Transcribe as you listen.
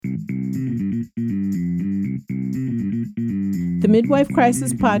The Midwife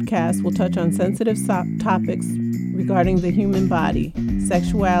Crisis podcast will touch on sensitive topics regarding the human body,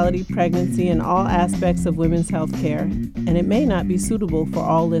 sexuality, pregnancy, and all aspects of women's health care, and it may not be suitable for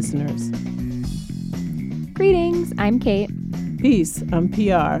all listeners. Greetings, I'm Kate. Peace, I'm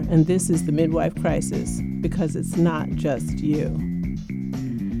PR, and this is The Midwife Crisis, because it's not just you.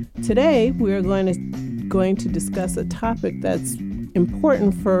 Today, we are going to discuss a topic that's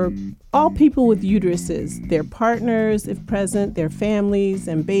important for all people with uteruses, their partners, if present, their families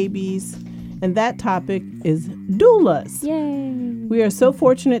and babies. And that topic is doulas. Yay! We are so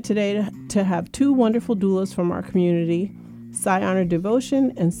fortunate today to have two wonderful doulas from our community, Cy Honor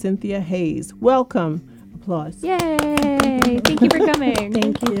Devotion and Cynthia Hayes. Welcome. Applause. Yay! Thank you for coming.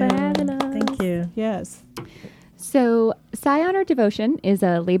 Thank you for having us. Thank you. Yes. So, Cy Honor Devotion is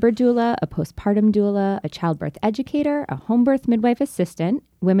a labor doula, a postpartum doula, a childbirth educator, a home birth midwife assistant,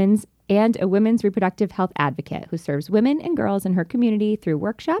 a women's reproductive health advocate who serves women and girls in her community through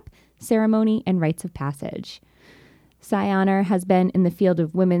workshop, ceremony, and rites of passage. Cy Honor has been in the field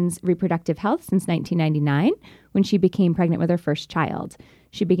of women's reproductive health since 1999 when she became pregnant with her first child.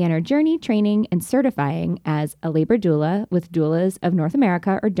 She began her journey training and certifying as a labor doula with Doulas of North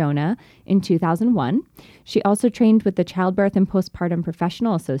America, or DONA, in 2001. She also trained with the Childbirth and Postpartum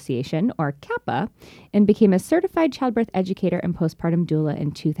Professional Association, or CAPA, and became a certified childbirth educator and postpartum doula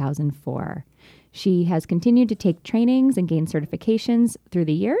in 2004. She has continued to take trainings and gain certifications through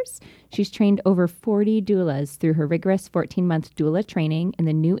the years. She's trained over 40 doulas through her rigorous 14-month doula training in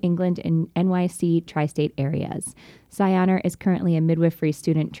the New England and NYC tri-state areas. Cy Honor is currently a midwifery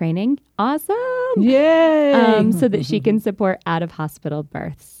student training. Awesome! Yay! So that she can support out-of-hospital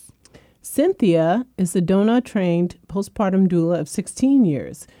births. Cynthia is a DONA-trained postpartum doula of 16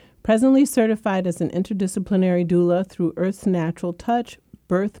 years, presently certified as an interdisciplinary doula through Earth's Natural Touch,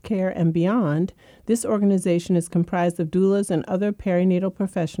 Birth Care, and Beyond. This organization is comprised of doulas and other perinatal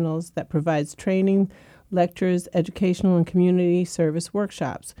professionals that provides training, lectures, educational, and community service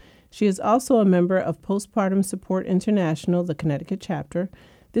workshops. She is also a member of Postpartum Support International, the Connecticut chapter.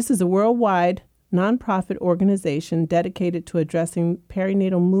 This is a worldwide nonprofit organization dedicated to addressing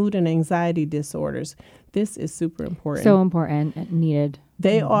perinatal mood and anxiety disorders. This is super important. So important and needed.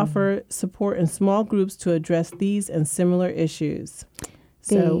 They offer support in small groups to address these and similar issues.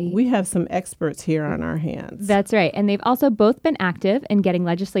 So we have some experts here on our hands. That's right. And they've also both been active in getting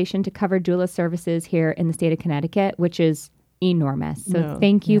legislation to cover doula services here in the state of Connecticut, which is enormous. So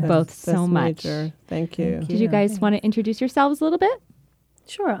thank you both so much. Major. Thank you. Did you guys want to introduce yourselves a little bit?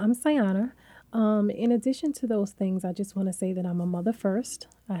 Sure. I'm Cy Honor. In addition to those things, I just want to say that I'm a mother first.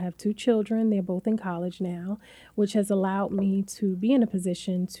 I have two children. They're both in college now, which has allowed me to be in a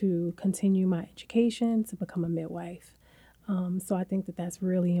position to continue my education, to become a midwife. So I think that that's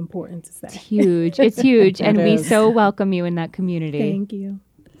really important to say. It's huge. It's huge. And we so welcome you in that community. Thank you.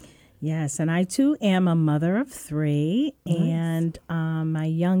 Yes, and I too am a mother of three, and my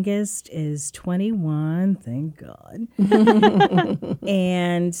youngest is 21, thank God.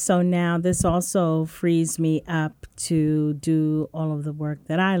 And so now this also frees me up to do all of the work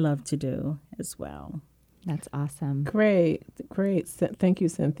that I love to do as well. That's awesome. Great. Thank you,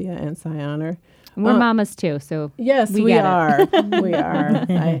 Cynthia and Cy Honor. We're mamas too, so yes, we are. We are.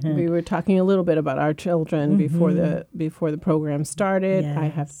 Mm-hmm. We were talking a little bit about our children before the program started. Yes. I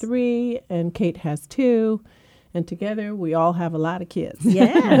have 3, and Kate has 2, and together we all have a lot of kids.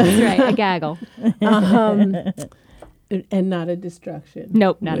 Yeah, that's right. A gaggle. And not a destruction.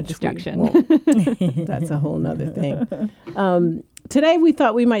 Nope, not a destruction. That's a whole nother thing. Today we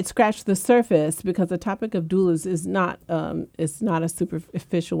thought we might scratch the surface because the topic of doulas is not a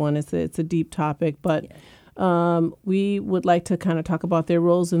superficial one. It's a deep topic, but we would like to kind of talk about their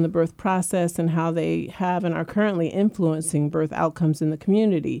roles in the birth process and how they have and are currently influencing birth outcomes in the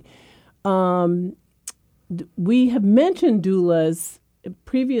community. We have mentioned doulas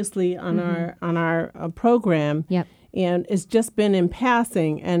previously on our program. Yep. And it's just been in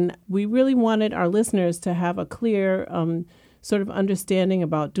passing. And we really wanted our listeners to have a clear sort of understanding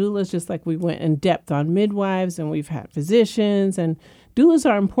about doulas, just like we went in depth on midwives and we've had physicians. And doulas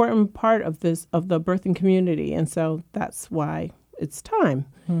are an important part of the birthing community. And so that's why it's time.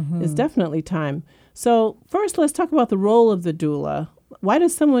 Mm-hmm. It's definitely time. So first, let's talk about the role of the doula. Why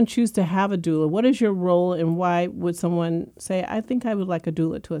does someone choose to have a doula? What is your role, and why would someone say, I think I would like a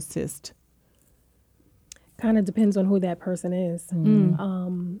doula to assist? Kind of depends on who that person is.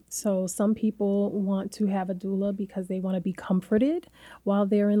 So some people want to have a doula because they want to be comforted while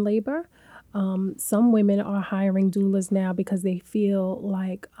they're in labor. Some women are hiring doulas now because they feel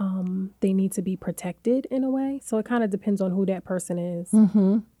like they need to be protected in a way. So it kind of depends on who that person is.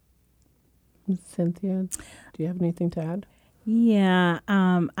 Mm-hmm. Cynthia, do you have anything to add? Yeah,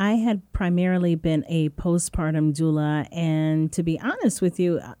 I had primarily been a postpartum doula, and to be honest with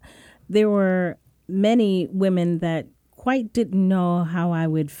you, there were many women that quite didn't know how I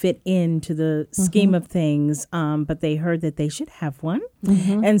would fit into the scheme of things, but they heard that they should have one.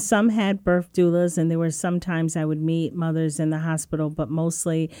 And some had birth doulas, and there were sometimes I would meet mothers in the hospital, but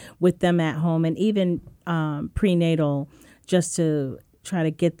mostly with them at home, and even prenatal, just to try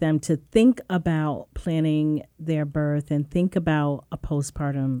to get them to think about planning their birth and think about a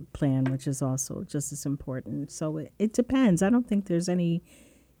postpartum plan, which is also just as important. So it depends. I don't think there's any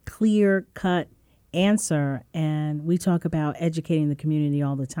clear-cut answer, and we talk about educating the community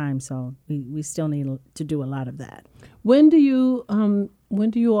all the time, so we still need to do a lot of that. When do you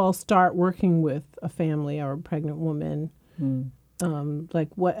all start working with a family or a pregnant woman?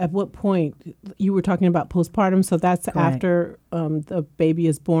 At what point? You were talking about postpartum, so that's Correct. After the baby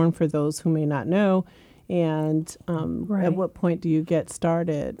is born, for those who may not know. And at what point do you get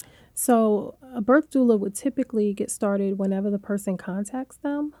started? So a birth doula would typically get started whenever the person contacts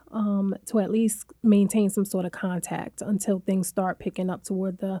them, to at least maintain some sort of contact until things start picking up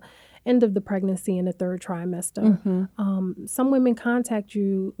toward the end of the pregnancy in the third trimester. Some women contact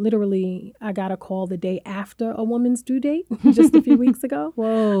you literally, I got a call the day after a woman's due date just a few weeks ago.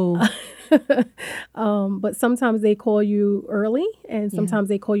 Whoa. But sometimes they call you early, and sometimes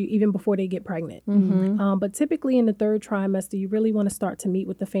they call you even before they get pregnant. But typically in the third trimester, you really want to start to meet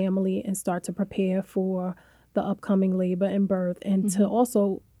with the family and start to prepare for the upcoming labor and birth, and to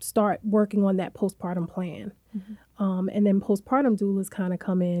also start working on that postpartum plan. And then postpartum doulas kind of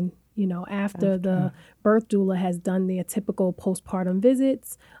come in, after the birth doula has done their typical postpartum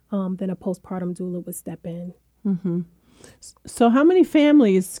visits, then a postpartum doula would step in. So how many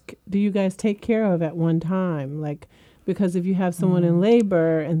families do you guys take care of at one time? Because if you have someone in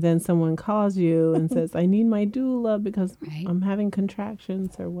labor and then someone calls you and says, I need my doula because I'm having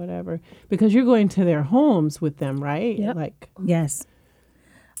contractions or whatever, because you're going to their homes with them, right? Yep. Yes.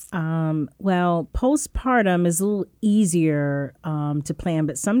 Well, postpartum is a little easier to plan,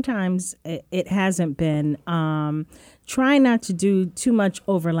 but sometimes it hasn't been. Try not to do too much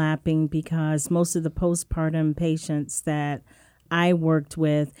overlapping, because most of the postpartum patients that I worked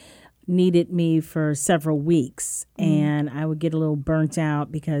with needed me for several weeks, and I would get a little burnt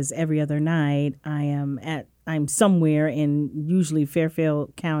out because every other night I'm somewhere in usually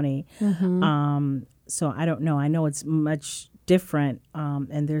Fairfield County. So I don't know. I know it's much different,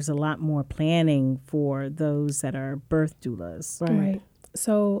 and there's a lot more planning for those that are birth doulas. Right.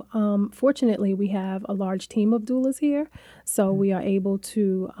 So fortunately, we have a large team of doulas here, so we are able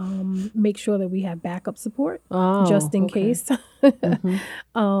to make sure that we have backup support just in case.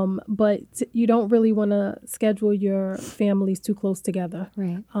 But you don't really want to schedule your families too close together.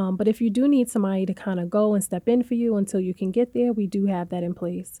 Right. But if you do need somebody to kind of go and step in for you until you can get there, we do have that in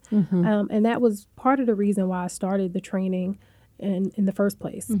place. And that was part of the reason why I started the training in the first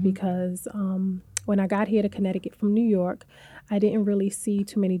place, because when I got here to Connecticut from New York, I didn't really see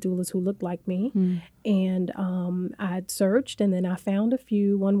too many doulas who looked like me. And I searched, and then I found a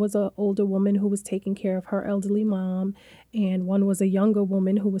few. One was an older woman who was taking care of her elderly mom, and one was a younger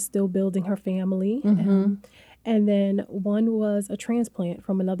woman who was still building her family. And then one was a transplant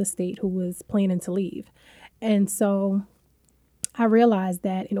from another state who was planning to leave. And so I realized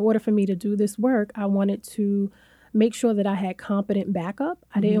that in order for me to do this work, I wanted to make sure that I had competent backup.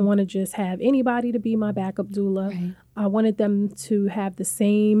 I didn't want to just have anybody to be my backup doula. Right. I wanted them to have the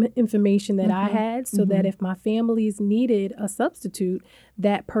same information that I had, so that if my families needed a substitute,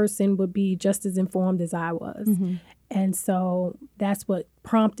 that person would be just as informed as I was. And so that's what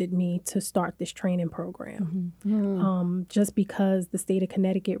prompted me to start this training program. Just because the state of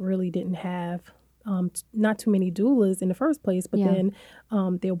Connecticut really didn't have not too many doulas in the first place, but then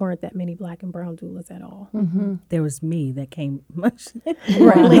there weren't that many Black and brown doulas at all. There was me that came much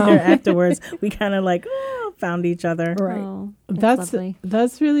later afterwards. We kind of found each other. Right. Oh, That's lovely.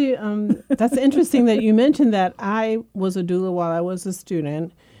 that's really that's interesting that you mentioned that. I was a doula while I was a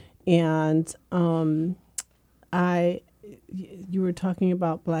student, and you were talking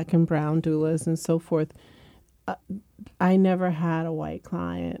about Black and brown doulas and so forth. I never had a white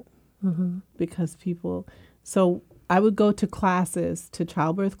client. Because so I would go to classes, to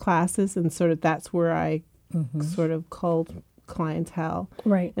childbirth classes, and sort of that's where I sort of culled clientele,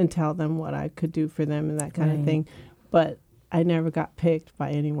 Right. and tell them what I could do for them and that kind of thing. But I never got picked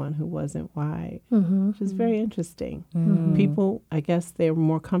by anyone who wasn't white, which is very interesting. People, I guess, they're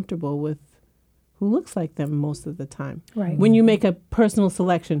more comfortable with who looks like them most of the time. Right. When you make a personal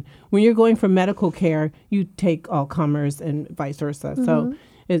selection, when you're going for medical care, you take all comers and vice versa. So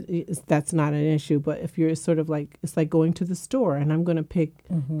that's not an issue. But if you're sort of like, it's like going to the store and I'm going to pick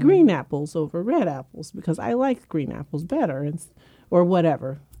green apples over red apples because I like green apples better, or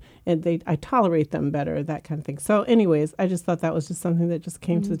whatever. And I tolerate them better, that kind of thing. So anyways, I just thought that was just something that just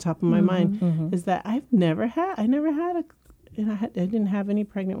came to the top of my mind, is that I never had I didn't have any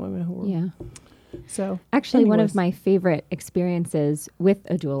pregnant women who were. Yeah. So actually, one of my favorite experiences with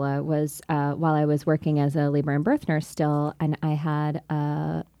a doula was while I was working as a labor and birth nurse still, and I had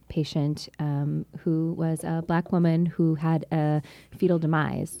a patient who was a Black woman who had a fetal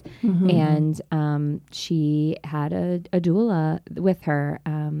demise, and she had a doula with her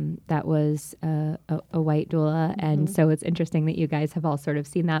that was a white doula, and so it's interesting that you guys have all sort of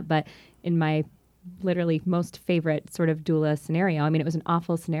seen that. But in my literally most favorite sort of doula scenario, I mean, it was an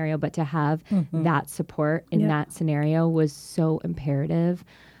awful scenario, but to have that support in that scenario was so imperative.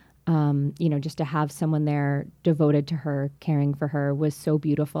 Just to have someone there devoted to her, caring for her was so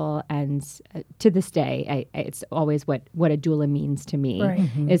beautiful. And to this day, it's always what a doula means to me,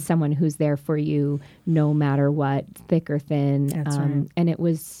 is someone who's there for you no matter what, thick or thin. That's right. And it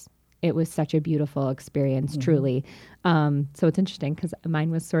was such a beautiful experience, truly. So it's interesting because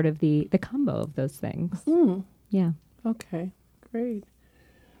mine was sort of the combo of those things. Yeah. Okay, great.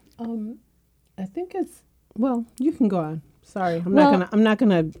 I think you can go on. Sorry, I'm not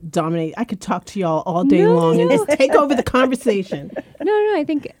gonna dominate. I could talk to y'all all day long and just take over the conversation. No.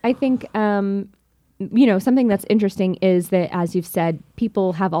 I think something that's interesting is that, as you've said,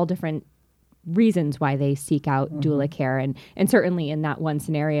 people have all different reasons why they seek out doula care, and certainly in that one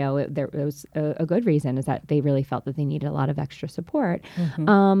scenario, there was a good reason, is that they really felt that they needed a lot of extra support.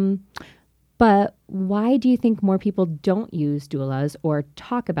 But why do you think more people don't use doulas or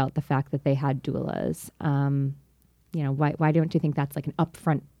talk about the fact that they had doulas? Why don't you think that's like an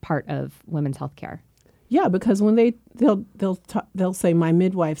upfront part of women's health care? Yeah, because when they'll say, my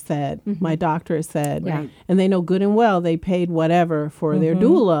midwife said, my doctor said, and they know good and well they paid whatever for their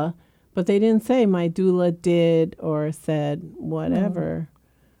doula, but they didn't say my doula did or said whatever.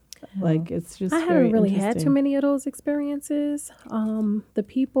 Like, it's just I very haven't really had interesting. too many of those experiences. The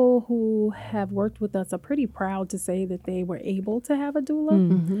people who have worked with us are pretty proud to say that they were able to have a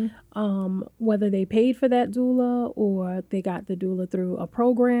doula. Whether they paid for that doula or they got the doula through a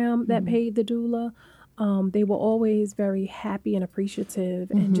program that paid the doula, they were always very happy and appreciative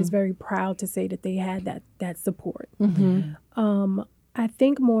and just very proud to say that they had that support. I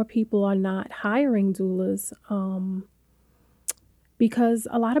think more people are not hiring doulas because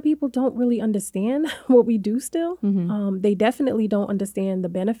a lot of people don't really understand what we do still. They definitely don't understand the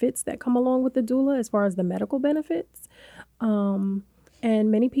benefits that come along with the doula as far as the medical benefits. And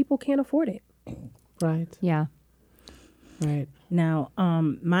many people can't afford it. Right. Yeah. Right. Now,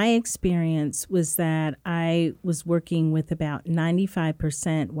 my experience was that I was working with about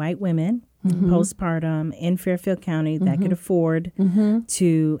 95% white women postpartum in Fairfield County that could afford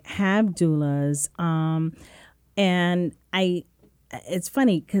to have doulas. And it's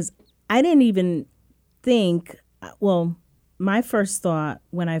funny because I didn't even think, my first thought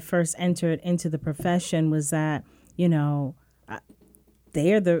when I first entered into the profession was that,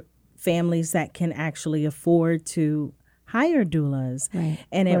 they are the families that can actually afford to hire doulas. Right.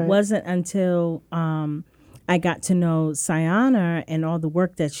 And it wasn't until I got to know Sayana and all the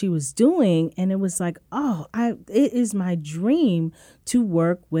work that she was doing, and it was like, it is my dream to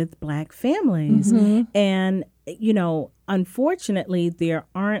work with Black families. And, unfortunately, there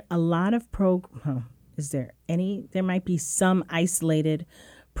aren't a lot of is there any? There might be some isolated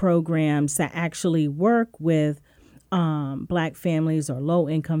programs that actually work with Black families or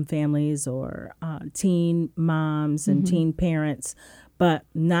low-income families or teen moms and teen parents, but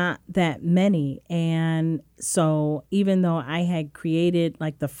not that many. And so even though I had created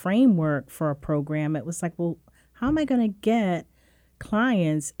like the framework for a program, it was like, well, how am I going to get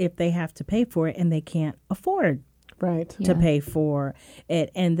clients if they have to pay for it and they can't afford to pay for it?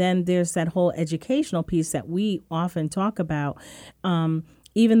 And then there's that whole educational piece that we often talk about.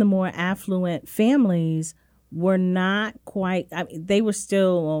 Even the more affluent families were not quite, they were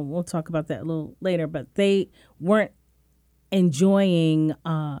still, we'll talk about that a little later, but they weren't enjoying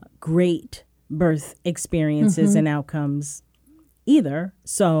great birth experiences and outcomes either.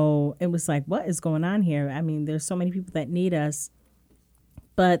 So it was like, what is going on here? I mean, there's so many people that need us,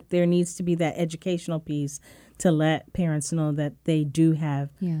 but there needs to be that educational piece to let parents know that they do have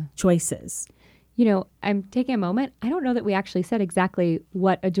choices. I'm taking a moment. I don't know that we actually said exactly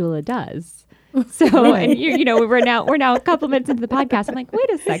what a doula does. So, and we're now a couple minutes into the podcast. I'm like, wait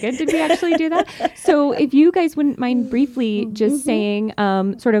a second, did we actually do that? So if you guys wouldn't mind briefly just saying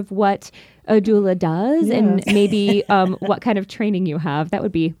sort of what a doula does Yes. and maybe what kind of training you have. That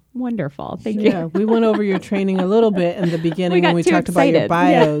would be wonderful. Thank you. Yeah, we went over your training a little bit in the beginning got when we too talked about your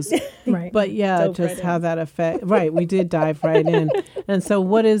excited. bios. Right. But yeah, Dove just right how in. that affect. Right, we did dive right in. And so,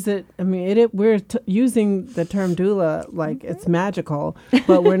 what is it? I mean, we're using the term doula like it's magical,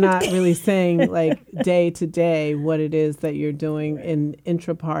 but we're not really saying like day to day what it is that you're doing in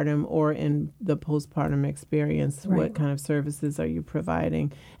intrapartum or in the postpartum experience. Right. What kind of services are you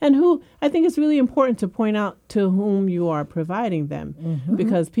providing, and who? I think it's really important to point out to whom you are providing them,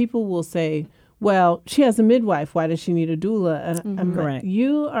 because people will say, well, she has a midwife. Why does she need a doula? And I'm like, Correct.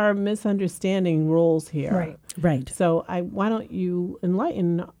 you are misunderstanding roles here. Right. Right. So why don't you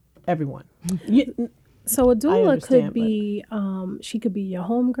enlighten everyone? You, So a doula understand, could be, she could be your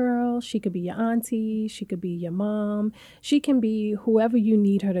homegirl, she could be your auntie, she could be your mom. She can be whoever you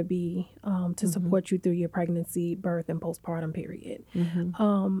need her to be to support you through your pregnancy, birth, and postpartum period.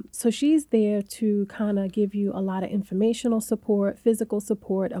 So she's there to kind of give you a lot of informational support, physical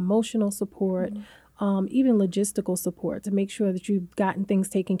support, emotional support, even logistical support to make sure that you've gotten things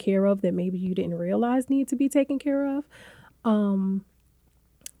taken care of that maybe you didn't realize need to be taken care of.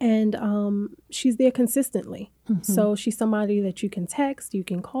 And she's there consistently. So she's somebody that you can text, you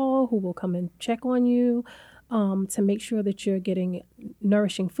can call, who will come and check on you to make sure that you're getting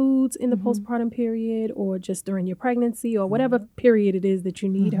nourishing foods in the postpartum period or just during your pregnancy or whatever period it is that you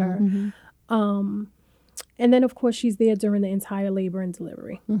need her. And then, of course, she's there during the entire labor and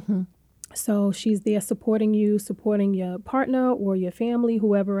delivery. So she's there supporting you, supporting your partner or your family,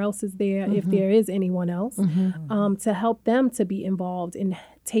 whoever else is there, if there is anyone else, to help them to be involved in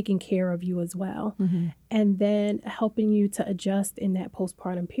taking care of you as well. And then helping you to adjust in that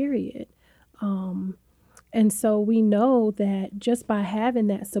postpartum period. And so we know that just by having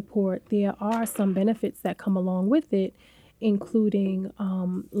that support, there are some benefits that come along with it, including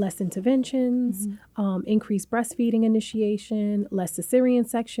less interventions, increased breastfeeding initiation, less cesarean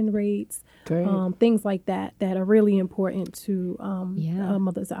section rates, things like that are really important to a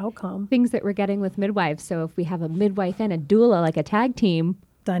mother's outcome. Things that we're getting with midwives. So if we have a midwife and a doula, like a tag team,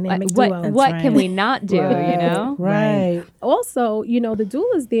 Dynamic duo. what right. can we not do, you know? Right. Also, the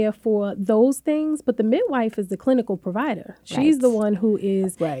doula is there for those things, but the midwife is the clinical provider. She's Right. the one who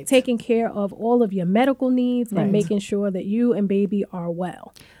is Right. taking care of all of your medical needs Right. and making sure that you and baby are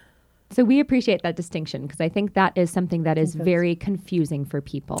well. So we appreciate that distinction because I think that is something that is very confusing for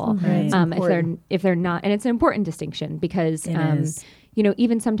people. Right. If they're not, and it's an important distinction because It is.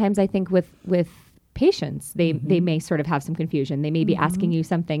 even sometimes I think with patients, they may sort of have some confusion. They may be asking you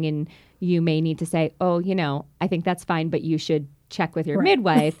something and you may need to say, oh, I think that's fine, but you should check with your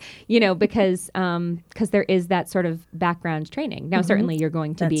midwife, because there is that sort of background training. Now, certainly you're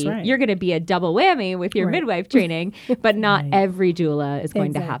going to you're going to be a double whammy with your midwife training, but not every doula is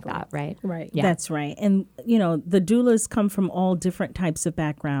going to have that, right? Right. Yeah. That's right. And, the doulas come from all different types of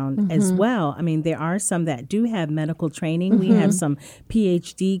background as well. I mean, there are some that do have medical training. We have some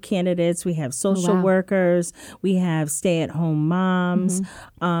PhD candidates. We have social workers. We have stay-at-home moms.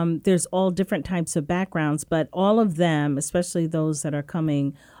 There's all different types of backgrounds, but all of them, especially those that are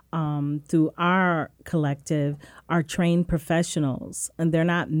coming through our collective, are trained professionals, and they're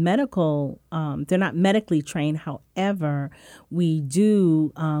not medical. They're not medically trained. However, we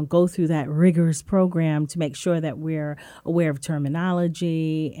do go through that rigorous program to make sure that we're aware of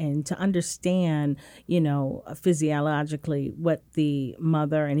terminology and to understand, physiologically what the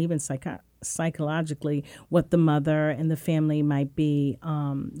mother and even psychologically what the mother and the family might be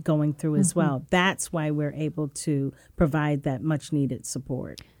going through as well. That's why we're able to provide that much needed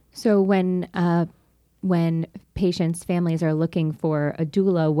support. So when patients' families are looking for a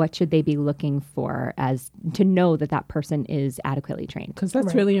doula, what should they be looking for as to know that person is adequately trained? Because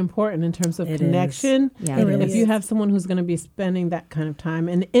that's really important in terms of It connection. Yeah, it really If you have someone who's going to be spending that kind of time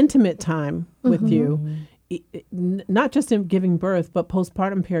and intimate time with you, not just in giving birth, but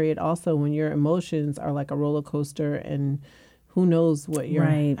postpartum period also, when your emotions are like a roller coaster and who knows what your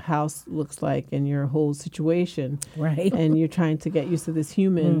house looks like and your whole situation. Right. And you're trying to get used to this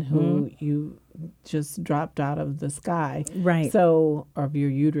human who you just dropped out of the sky. Right. So, or of your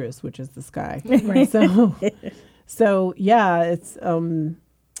uterus, which is the sky. Right. So yeah, it's,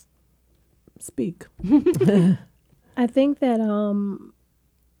 speak. I think that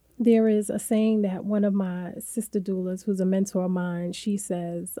there is a saying that one of my sister doulas, who's a mentor of mine, she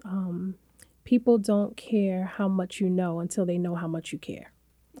says, people don't care how much you know until they know how much you care.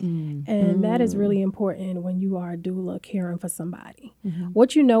 And that is really important when you are a doula caring for somebody.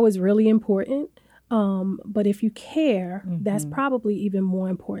 What you know is really important, But if you care, that's probably even more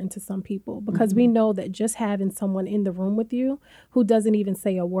important to some people, because we know that just having someone in the room with you who doesn't even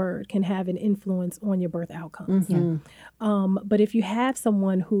say a word can have an influence on your birth outcomes. But if you have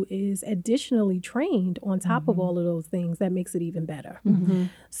someone who is additionally trained on top of all of those things, that makes it even better.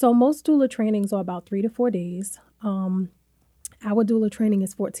 So most doula trainings are about 3 to 4 days. Our doula training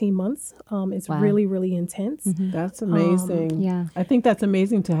is 14 months. It's really, really intense. That's amazing. Yeah. I think that's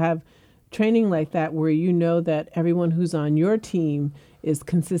amazing to have training like that where you know that everyone who's on your team is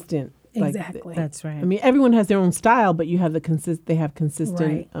consistent. Exactly. That's right. I mean, everyone has their own style, but you have they have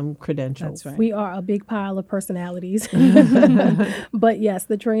consistent Right. credentials. That's right. We are a big pile of personalities. But yes,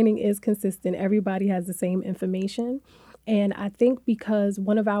 the training is consistent. Everybody has the same information. And I think because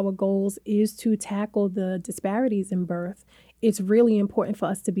one of our goals is to tackle the disparities in birth, it's really important for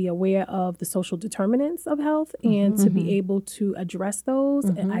us to be aware of the social determinants of health and to be able to address those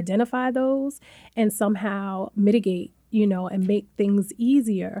and identify those and somehow mitigate, and make things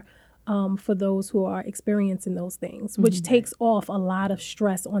easier for those who are experiencing those things, which takes off a lot of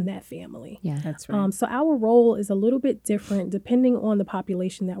stress on that family. Yeah. That's right. So our role is a little bit different depending on the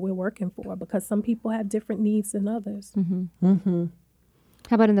population that we're working for, because some people have different needs than others. How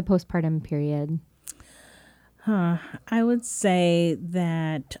about in the postpartum period? I would say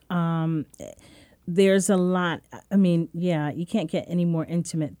that there's a lot. I mean, you can't get any more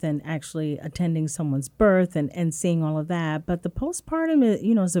intimate than actually attending someone's birth and seeing all of that. But the postpartum,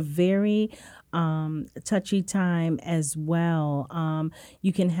 is a very touchy time as well.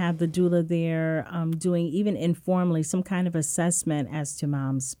 You can have the doula there doing, even informally, some kind of assessment as to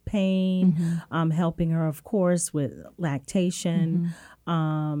mom's pain, helping her, of course, with lactation.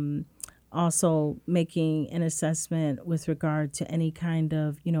 Also making an assessment with regard to any kind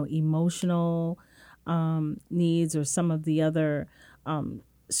of, emotional needs or some of the other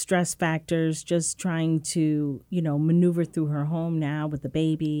stress factors, just trying to, maneuver through her home now with the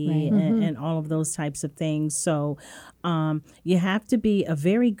baby and all of those types of things. So you have to be a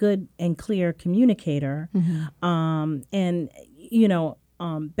very good and clear communicator. And,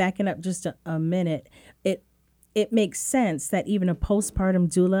 backing up just a minute, it makes sense that even a postpartum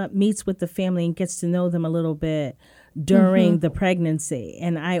doula meets with the family and gets to know them a little bit during the pregnancy.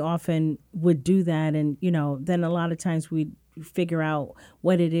 And I often would do that. And, then a lot of times we figure out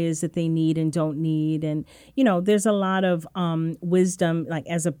what it is that they need and don't need. And, there's a lot of wisdom, like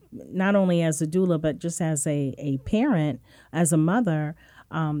not only as a doula, but just as a parent, as a mother,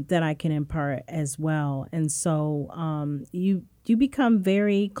 that I can impart as well. And so you become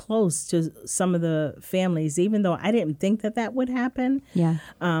very close to some of the families, even though I didn't think that would happen. Yeah.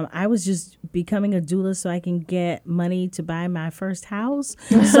 I was just becoming a doula so I can get money to buy my first house.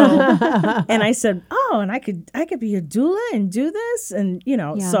 So, and I said, and I could be a doula and do this. And,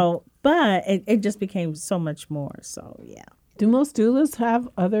 so, but it just became so much more. So, yeah. Do most doulas have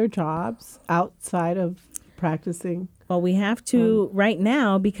other jobs outside of practicing? Well, we have to right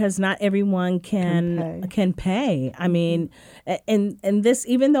now because not everyone can pay. I mean, and this,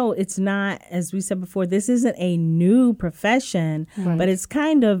 even though it's not, as we said before, this isn't a new profession, but it's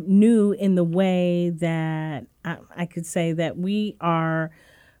kind of new in the way that I could say that we are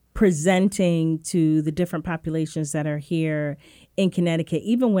presenting to the different populations that are here in Connecticut.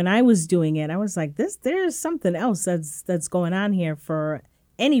 Even when I was doing it, I was like, there's something else that's going on here for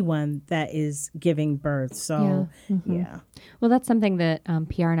anyone that is giving birth. So, yeah. Well, that's something that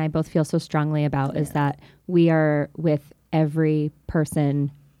PR and I both feel so strongly about is that we are with every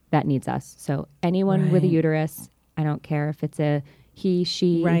person that needs us. So anyone with a uterus, I don't care if it's a he,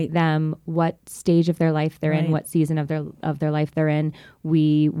 she, them, what stage of their life they're in, what season of their life they're in,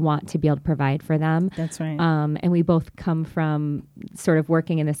 we want to be able to provide for them. That's right. And we both come from sort of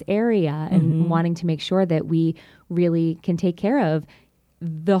working in this area and wanting to make sure that we really can take care of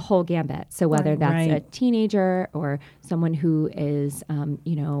the whole gambit. So whether that's a teenager or someone who is,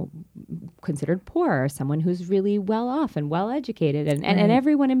 considered poor, or someone who's really well off and well educated, and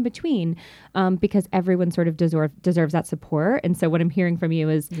everyone in between, because everyone sort of deserves that support. And so what I'm hearing from you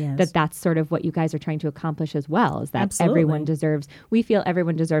is that's sort of what you guys are trying to accomplish as well, is that we feel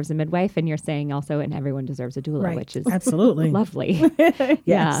everyone deserves a midwife, and you're saying also, and everyone deserves a doula, which is absolutely lovely.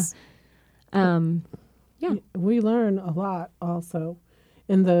 Yes. We learn a lot also.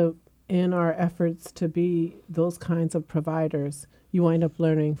 In our efforts to be those kinds of providers, you wind up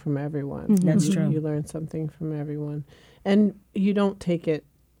learning from everyone. That's true. You learn something from everyone. And you don't take it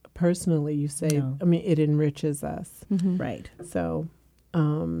personally. You say, it enriches us. Right. So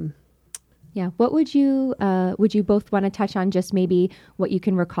Yeah. What would you both want to touch on, just maybe what you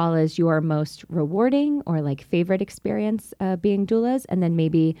can recall as your most rewarding or like favorite experience being doulas, and then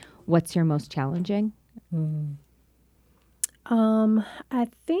maybe what's your most challenging? I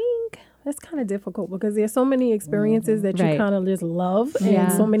think that's kind of difficult because there's so many experiences that you Right. kind of just love Yeah.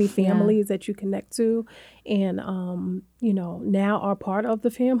 and so many families that you connect to and, now are part of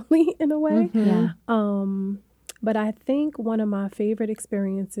the family in a way. Yeah. But I think one of my favorite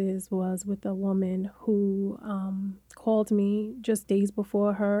experiences was with a woman who called me just days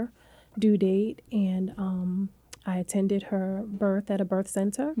before her due date, and I attended her birth at a birth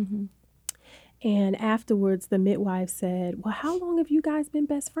center. And afterwards, the midwife said, "Well, how long have you guys been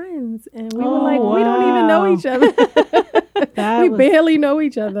best friends?" And we were like, "We don't even know each other. We barely know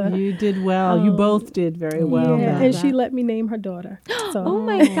each other." You did well. You both did very well. Yeah, with and that. she let me name her daughter. So, Oh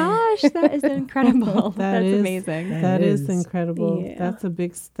my gosh, that is incredible. That's is- amazing. That is incredible. Yeah.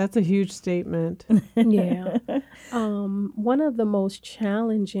 That's a huge statement. yeah. One of the most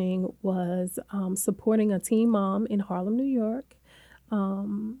challenging was supporting a teen mom in Harlem, New York.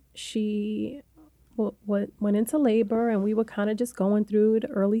 She went into labor, and we were kind of just going through the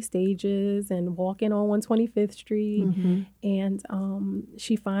early stages and walking on 125th Street. And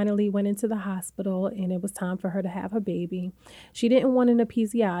she finally went into the hospital, and it was time for her to have her baby. She didn't want an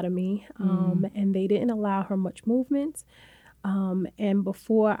episiotomy, and they didn't allow her much movement. And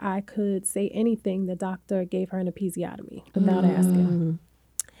before I could say anything, the doctor gave her an episiotomy without asking.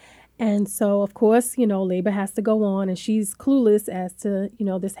 And so, of course, labor has to go on, and she's clueless as to,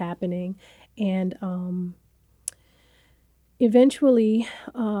 this happening. And eventually,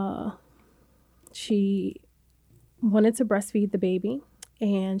 she wanted to breastfeed the baby,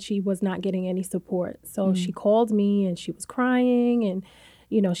 and she was not getting any support. So she called me, and she was crying, and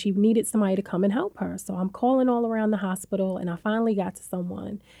she needed somebody to come and help her. So I'm calling all around the hospital, and I finally got to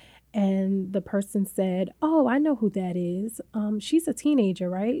someone. And the person said, "Oh, I know who that is. She's a teenager,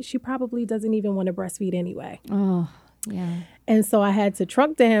 right? She probably doesn't even want to breastfeed anyway." Oh, yeah. And so I had to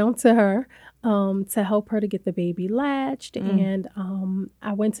truck down to her to help her to get the baby latched. And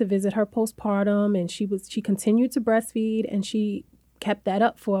I went to visit her postpartum, and she continued to breastfeed, and she kept that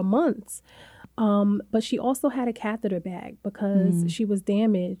up for months. But she also had a catheter bag because she was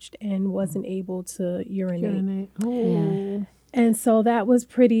damaged and wasn't able to urinate. Yeah. And so that was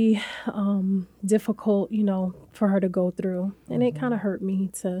pretty difficult, for her to go through. And it kind of hurt me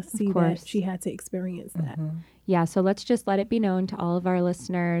to see that she had to experience that. Yeah, so let's just let it be known to all of our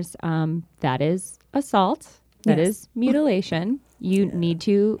listeners, that is assault. That is mutilation. You need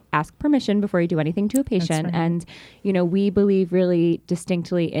to ask permission before you do anything to a patient. right. And, we believe really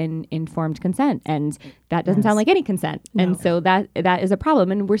distinctly in informed consent. And that doesn't sound like any consent. And so that is a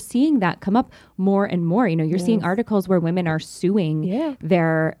problem. And we're seeing that come up more and more. You're seeing articles where women are suing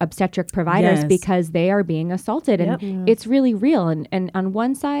their obstetric providers because they are being assaulted. And it's really real. And on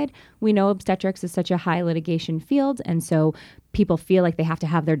one side, we know obstetrics is such a high litigation field. And so people feel like they have to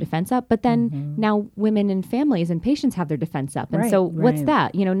have their defense up. But then now women and families and patients have their defense up. And so what's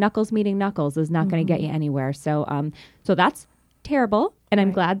that? Knuckles meeting knuckles is not going to get you anywhere. So so that's terrible. And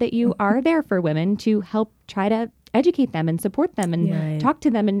I'm glad that you are there for women to help try to educate them and support them and talk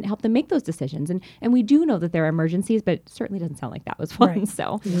to them and help them make those decisions. And we do know that there are emergencies, but it certainly doesn't sound like that was one. Right.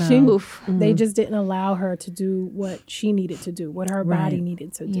 So They just didn't allow her to do what she needed to do, what her body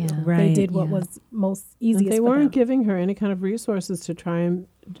needed to do. Yeah. They did what was most easiest They for weren't them. giving her any kind of resources to try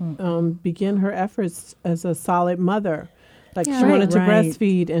and begin her efforts as a solid mother. Like she wanted to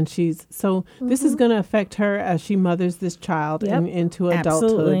breastfeed, and this is going to affect her as she mothers this child into adulthood.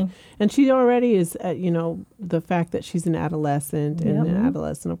 Absolutely. And she already is, the fact that she's an adolescent and an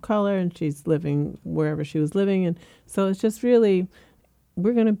adolescent of color, and she's living wherever she was living. And so it's just really,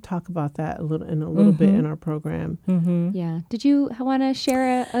 we're going to talk about that a little bit in our program. yeah. Did you want to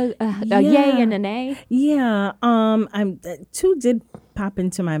share a yay and a nay? Yeah. Two did pop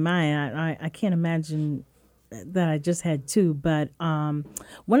into my mind. I can't imagine that I just had two, but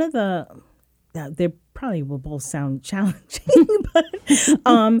one of they probably will both sound challenging, but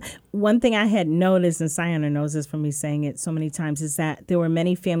one thing I had noticed, and Sayana knows this from me saying it so many times, is that there were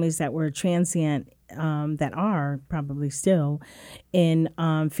many families that were transient, that are probably still in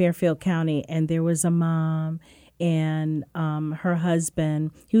Fairfield County, and there was a mom and her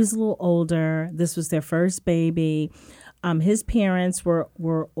husband. He was a little older. This was their first baby. His parents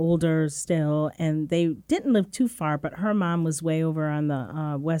were older still, and they didn't live too far, but her mom was way over on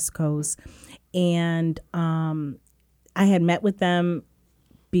the West Coast. And I had met with them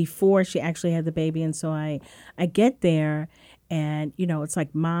before she actually had the baby. And so I get there, And, it's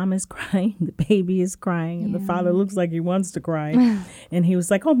like mom is crying, the baby is crying, and the father looks like he wants to cry. And he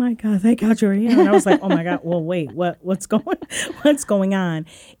was like, oh, my God, thank God you're here. And I was like, oh, my God, well, wait, what's going on?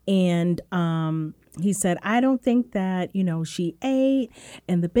 And he said, I don't think that, she ate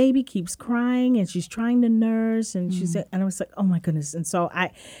and the baby keeps crying and she's trying to nurse. And she said, and I was like, oh, my goodness. And so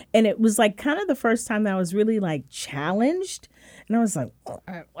and it was like kind of the first time that I was really like challenged. And I was like,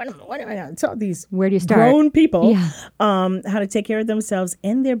 what am I going to tell these Where do you start? Grown people how to take care of themselves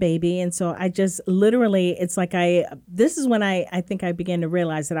and their baby? And so I just literally, it's like this is when I think I began to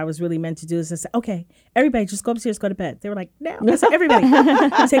realize that I was really meant to do this. I said, okay, everybody just go upstairs, go to bed. They were like, no. I said, everybody,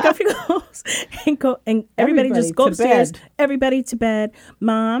 take off your clothes and go. And everybody just go upstairs. Everybody to bed.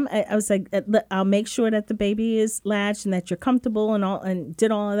 Mom, I was like, I'll make sure that the baby is latched and that you're comfortable and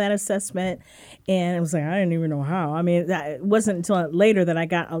did all of that assessment. And I was like, I didn't even know how. I mean, it wasn't until later that I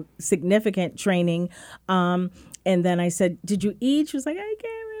got a significant training. And then I said, did you eat? She was like, I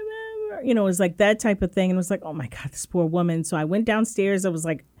can't remember. It was like that type of thing. And it was like, oh my God, this poor woman. So I went downstairs. I was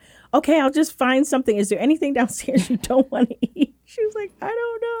like, okay, I'll just find something. Is there anything downstairs you don't want to eat? She was like, I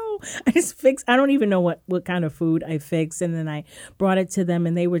don't know. I don't even know what kind of food I fixed. And then I brought it to them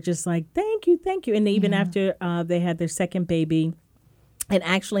and they were just like, thank you. And even after they had their second baby, and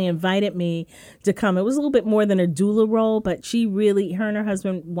actually invited me to come. It was a little bit more than a doula role, but her and her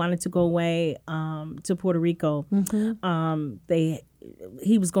husband wanted to go away to Puerto Rico.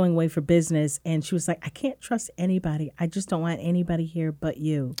 He was going away for business, and she was like, I can't trust anybody. I just don't want anybody here but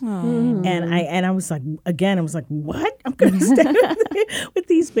you. And I was like, what? I'm going to stay with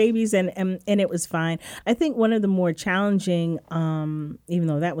these babies. And it was fine. I think one of the more challenging, even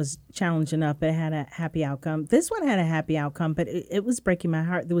though that was challenge enough, but it had a happy outcome. This one had a happy outcome, but it was breaking my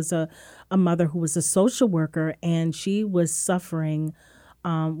heart. There was a mother who was a social worker, and she was suffering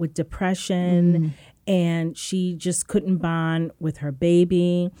with depression, and she just couldn't bond with her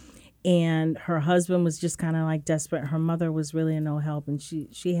baby, and her husband was just kind of like desperate. Her mother was really no help, and she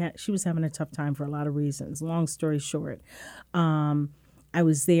was having a tough time for a lot of reasons. Long story short, I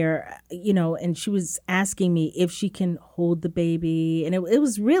was there, and she was asking me if she can hold the baby. And it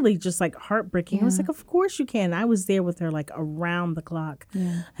was really just like heartbreaking. I was like, of course you can. I was there with her like around the clock,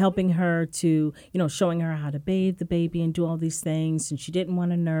 helping her to, showing her how to bathe the baby and do all these things. And she didn't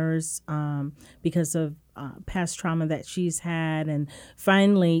want to nurse because of past trauma that she's had. And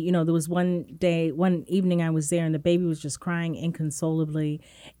finally, there was one evening I was there and the baby was just crying inconsolably.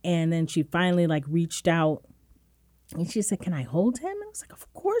 And then she finally like reached out. And she said, can I hold him? And I was like,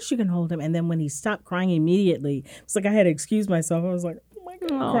 of course you can hold him. And then when he stopped crying immediately, it's like I had to excuse myself. I was like, oh my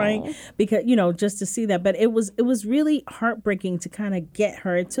God, crying. Because, just to see that. But it was really heartbreaking to kind of get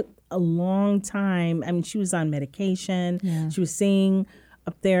her. It took a long time. I mean, she was on medication. Yeah. She was seeing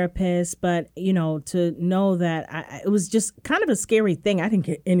a therapist, but to know that it was just kind of a scary thing. I didn't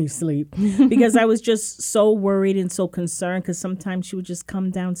get any sleep because I was just so worried and so concerned, because sometimes she would just come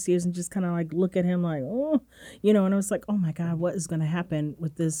downstairs and just kind of like look at him like, oh, and I was like, oh my God, what is going to happen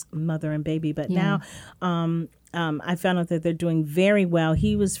with this mother and baby? But now I found out that they're doing very well.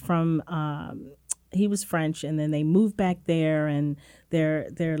 He was French, and then they moved back there, and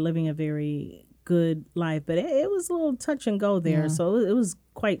they're living a very good life, but it was a little touch and go there. So it was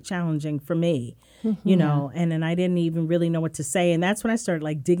quite challenging for me, and then I didn't even really know what to say. And that's when I started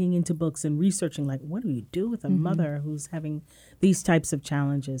like digging into books and researching, like, what do you do with a mother who's having these types of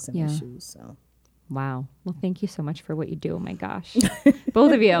challenges and issues? So, wow. Well, thank you so much for what you do. Oh my gosh.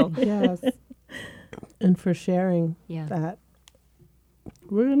 Both of you. Yes. And for sharing that.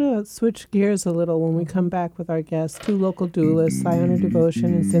 We're going to switch gears a little when we come back with our guests, two local doulas, Sayana Devotion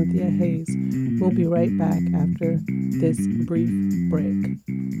and Cynthia Hayes. We'll be right back after this brief break.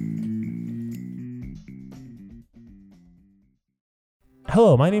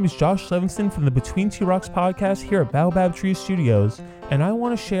 Hello, my name is Josh Levinston from the Between Two Rocks podcast here at Baobab Tree Studios, and I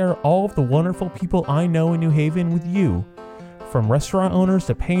want to share all of the wonderful people I know in New Haven with you. From restaurant owners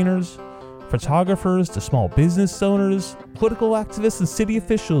to painters, photographers to small business owners, political activists, and city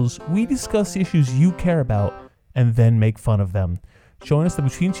officials, we discuss issues you care about and then make fun of them. Join us at the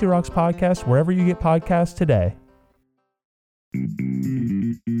Between Two Rocks podcast wherever you get podcasts today.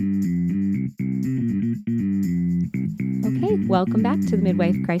 Okay, welcome back to the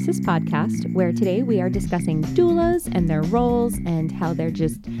Midwife Crisis Podcast, where today we are discussing doulas and their roles and how they're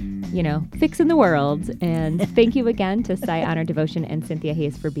just, fixing the world. And thank you again to Sayana Devotion and Cynthia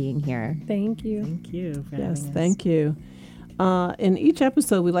Hayes for being here. Thank you. Thank you for Yes, having us. thank you. In each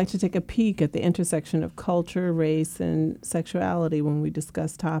episode, we like to take a peek at the intersection of culture, race, and sexuality when we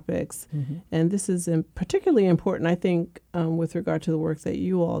discuss topics. And this is particularly important, I think, with regard to the work that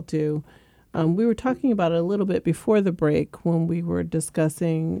you all do. We were talking about it a little bit before the break when we were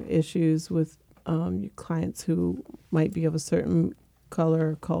discussing issues with clients who might be of a certain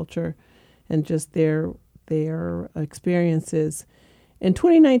color or culture and just their experiences. In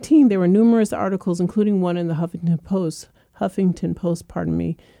 2019, there were numerous articles, including one in the Huffington Post,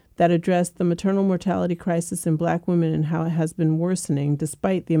 that addressed the maternal mortality crisis in Black women and how it has been worsening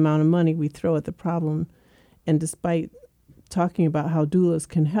despite the amount of money we throw at the problem and despite talking about how doulas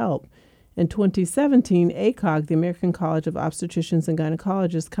can help. In 2017, ACOG, the American College of Obstetricians and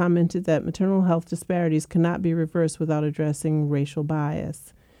Gynecologists, commented that maternal health disparities cannot be reversed without addressing racial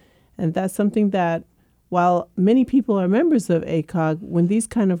bias. And that's something that, while many people are members of ACOG, when these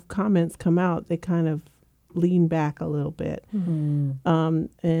kind of comments come out, they kind of lean back a little bit. Mm-hmm.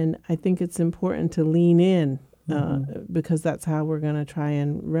 And I think it's important to lean in because that's how we're going to try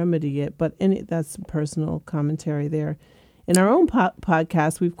and remedy it. But that's personal commentary there. In our own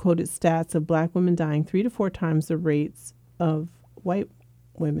podcast, we've quoted stats of Black women dying 3 to 4 times the rates of white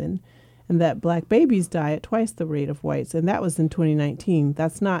women, and that Black babies die at twice the rate of whites. And that was in 2019.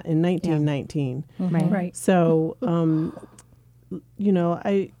 That's not in 1919. Yeah. Mm-hmm. Right. So,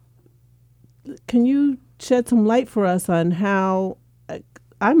 can you shed some light for us on how,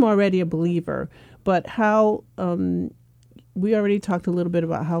 I'm already a believer, but how we already talked a little bit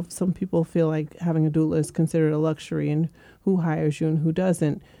about how some people feel like having a doula is considered a luxury and who hires you and who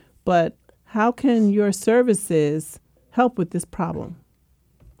doesn't. But how can your services help with this problem,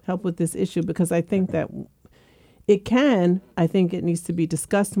 help with this issue? Because I think that it can. I think it needs to be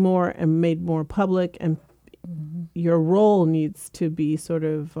discussed more and made more public, and your role needs to be sort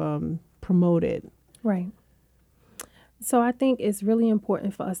of promoted. Right. So I think it's really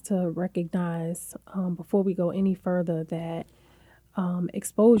important for us to recognize before we go any further that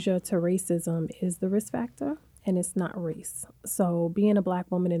exposure to racism is the risk factor and it's not race. So being a Black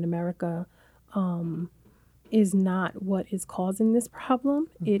woman in America is not what is causing this problem.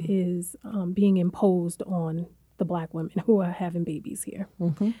 Mm-hmm. It is being imposed on the Black women who are having babies here.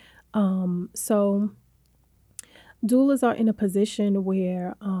 Mm-hmm. So doulas are in a position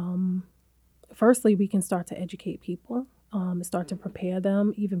where firstly, we can start to educate people, start to prepare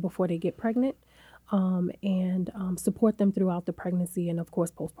them even before they get pregnant, and support them throughout the pregnancy and, of course,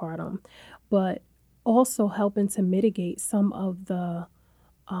 postpartum. But also helping to mitigate some of the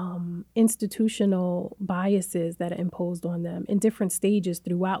institutional biases that are imposed on them in different stages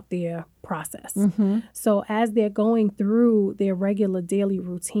throughout their process. Mm-hmm. So as they're going through their regular daily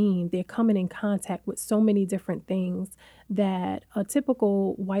routine, they're coming in contact with so many different things that a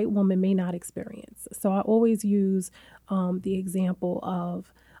typical white woman may not experience. So I always use the example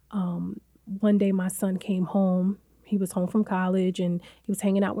of one day my son came home. He was home from college and he was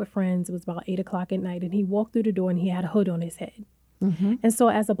hanging out with friends. It was about 8 o'clock at night, and he walked through the door and he had a hood on his head. Mm-hmm. And so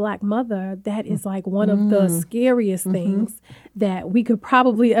as a Black mother, that is like one of the scariest things that we could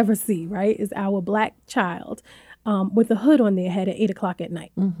probably ever see, right? Is our Black child with a hood on their head at 8 o'clock at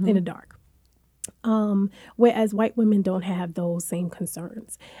night in the dark. Whereas white women don't have those same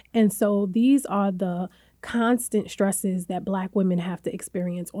concerns. And so these are the constant stresses that Black women have to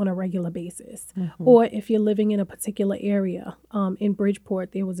experience on a regular basis. Mm-hmm. Or if you're living in a particular area, in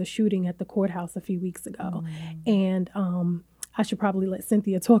Bridgeport, there was a shooting at the courthouse a few weeks ago. And I should probably let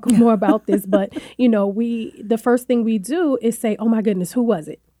Cynthia talk more about this, but the first thing we do is say, oh my goodness, who was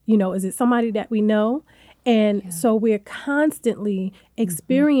it? Is it somebody that we know? And so we're constantly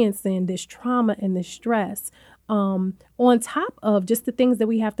experiencing this trauma and this stress on top of just the things that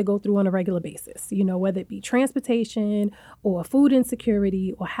we have to go through on a regular basis, whether it be transportation or food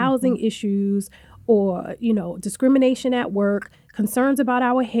insecurity or housing issues or, discrimination at work, concerns about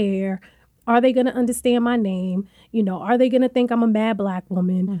our hair. Are they going to understand my name? Are they going to think I'm a mad Black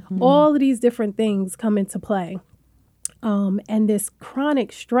woman? All of these different things come into play. And this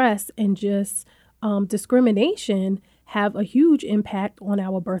chronic stress and just discrimination have a huge impact on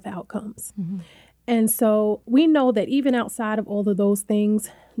our birth outcomes. And so we know that even outside of all of those things,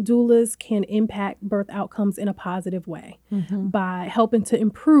 doulas can impact birth outcomes in a positive way by helping to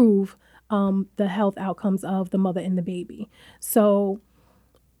improve the health outcomes of the mother and the baby. So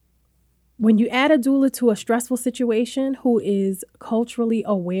when you add a doula to a stressful situation who is culturally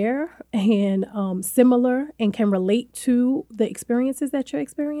aware and similar and can relate to the experiences that you're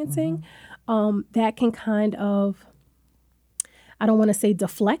experiencing, that can kind of, I don't want to say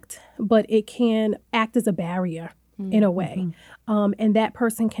deflect, but it can act as a barrier in a way. And that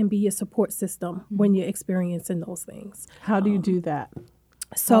person can be a support system when you're experiencing those things. How do you do that?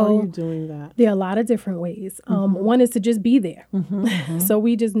 How are So you doing that? there are a lot of different ways. One is to just be there. So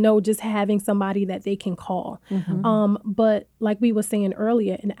we just know just having somebody that they can call. But like we were saying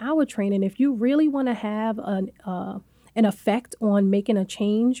earlier in our training, if you really want to have an effect on making a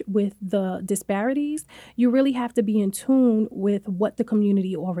change with the disparities, you really have to be in tune with what the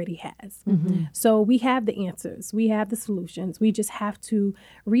community already has. So we have the answers, we have the solutions. We just have to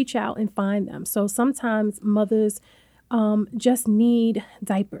reach out and find them. So sometimes mothers just need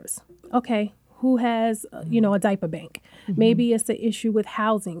diapers. Okay, who has, a diaper bank? Maybe it's an issue with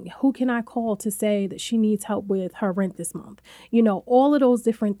housing. Who can I call to say that she needs help with her rent this month? All of those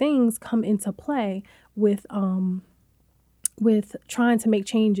different things come into play with trying to make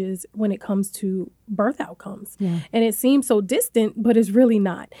changes when it comes to birth outcomes. And it seems so distant, but it's really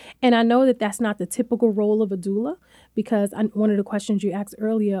not. And I know that that's not the typical role of a doula, because one of the questions you asked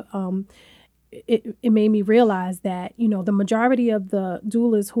earlier, it made me realize that, the majority of the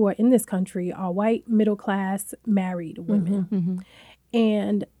doulas who are in this country are white, middle-class, married women.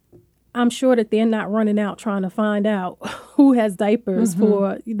 And I'm sure that they're not running out trying to find out who has diapers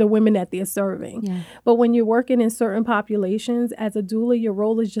for the women that they're serving. But when you're working in certain populations as a doula, your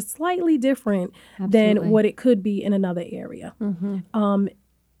role is just slightly different than what it could be in another area.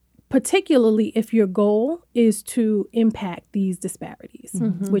 Particularly if your goal is to impact these disparities,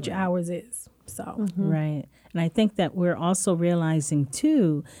 which ours is. So Right. And I think that we're also realizing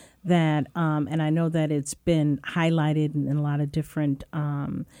too that, and I know that it's been highlighted in a lot of different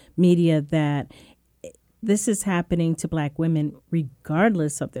media, that this is happening to Black women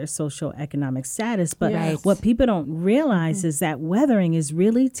regardless of their socioeconomic status. But what people don't realize is that weathering is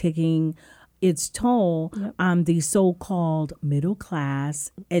really taking its toll on the so-called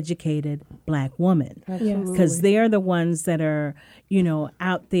middle-class, educated Black woman. Because they are the ones that are,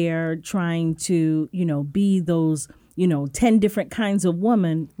 out there trying to, be those, 10 different kinds of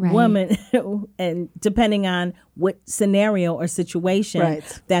woman, and depending on what scenario or situation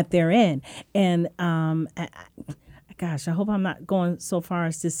that they're in. And gosh, I hope I'm not going so far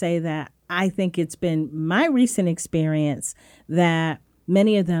as to say that I think it's been my recent experience that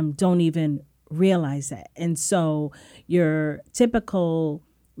many of them don't even realize that. And so your typical,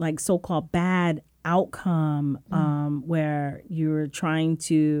 like, so-called bad outcome, where you're trying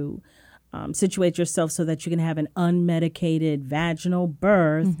to situate yourself so that you can have an unmedicated vaginal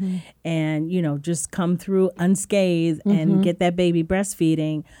birth and, just come through unscathed and get that baby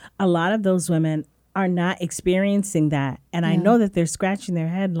breastfeeding. A lot of those women are not experiencing that. And I know that they're scratching their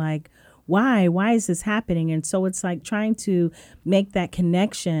head like, why is this happening? And so it's like trying to make that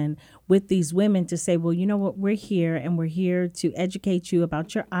connection with these women to say, well, you know what, we're here and we're here to educate you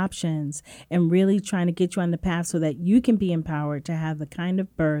about your options and really trying to get you on the path so that you can be empowered to have the kind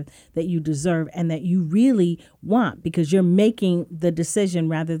of birth that you deserve and that you really want, because you're making the decision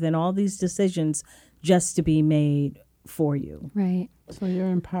rather than all these decisions just to be made for you. Right. So you're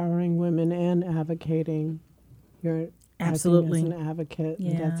empowering women and advocating. You're Absolutely acting as an advocate.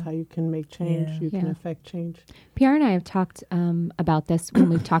 And that's how you can make change. You can affect change. Pierre and I have talked about this when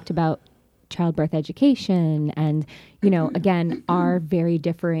we've talked about childbirth education and, again, our very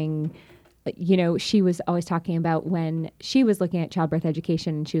differing, she was always talking about when she was looking at childbirth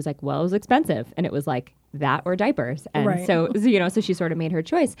education and she was like, well, it was expensive. And it was like that or diapers. And so she sort of made her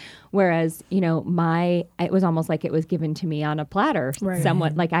choice. Whereas, it was almost like it was given to me on a platter,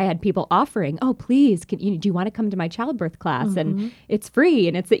 somewhat like I had people offering, oh, please, do you want to come to my childbirth class? And it's free.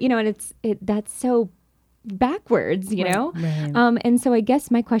 And it's, and that's so backwards, know? And so I guess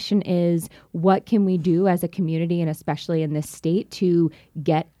my question is, what can we do as a community and especially in this state to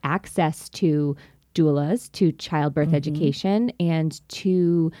get access to doulas, to childbirth education, and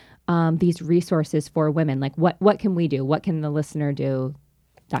to these resources for women? Like what can we do? What can the listener do?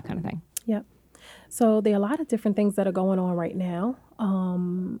 That kind of thing. Yep. So there are a lot of different things that are going on right now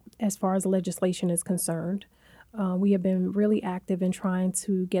as far as legislation is concerned. We have been really active in trying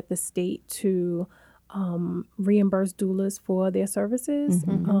to get the state to reimburse doulas for their services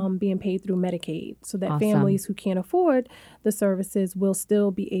being paid through Medicaid, so that families who can't afford the services will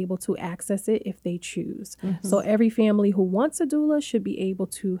still be able to access it if they choose. So every family who wants a doula should be able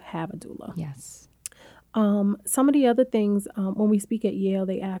to have a doula. Yes. Some of the other things, when we speak at Yale,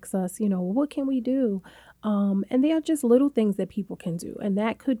 they ask us, what can we do? And they are just little things that people can do. And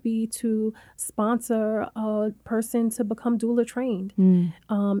that could be to sponsor a person to become doula trained.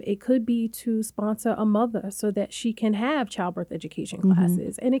 It could be to sponsor a mother so that she can have childbirth education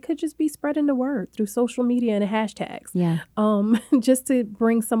classes. And it could just be spreading the word through social media and hashtags. Just to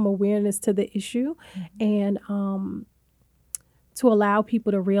bring some awareness to the issue and to allow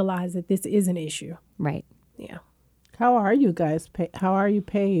people to realize that this is an issue. Right. Yeah. How are you guys How are you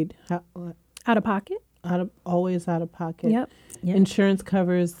paid? Out of pocket? Always out of pocket. Yep. Insurance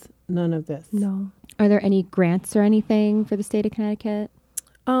covers none of this. No. Are there any grants or anything for the state of Connecticut?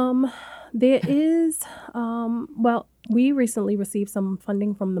 There is, well, we recently received some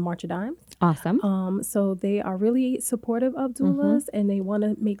funding from the March of Dimes. Awesome. So they are really supportive of doulas and they want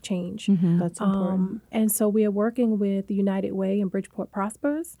to make change. That's important. And so we are working with the United Way and Bridgeport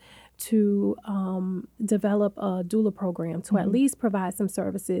Prospers to develop a doula program to at least provide some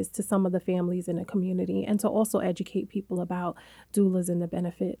services to some of the families in the community and to also educate people about doulas and the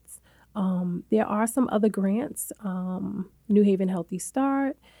benefits. There are some other grants. New Haven Healthy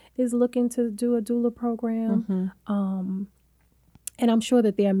Start is looking to do a doula program. And I'm sure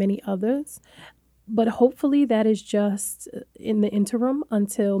that there are many others. But hopefully that is just in the interim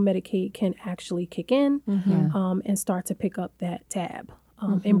until Medicaid can actually kick in and start to pick up that tab.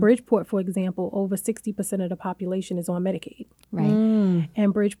 In Bridgeport, for example, over 60% of the population is on Medicaid. Right.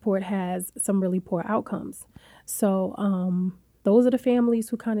 And Bridgeport has some really poor outcomes. So those are the families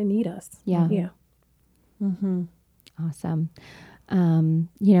who kind of need us. Yeah. Yeah. Awesome.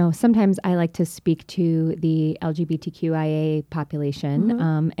 Sometimes I like to speak to the LGBTQIA population,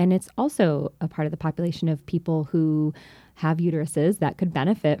 and it's also a part of the population of people who have uteruses that could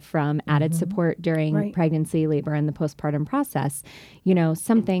benefit from added support during pregnancy, labor, and the postpartum process.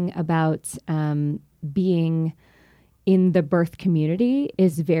 Something about being in the birth community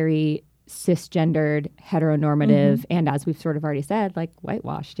is very cisgendered, heteronormative, and as we've sort of already said, like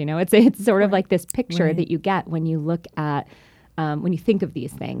whitewashed. It's sort of like this picture that you get when you look at when you think of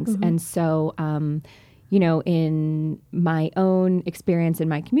these things. And so, in my own experience in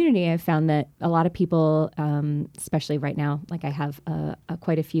my community, I've found that a lot of people, especially right now, like I have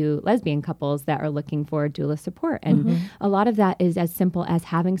quite a few lesbian couples that are looking for doula support. And a lot of that is as simple as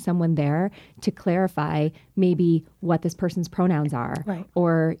having someone there to clarify maybe what this person's pronouns are. Right.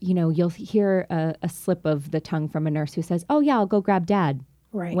 Or, you'll hear a slip of the tongue from a nurse who says, "Oh yeah, I'll go grab dad."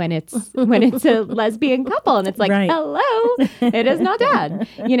 Right. When it's a lesbian couple and it's like, hello, it is not dad,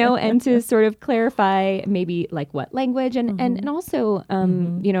 and to sort of clarify maybe like what language and also,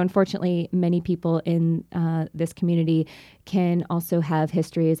 unfortunately, many people in this community can also have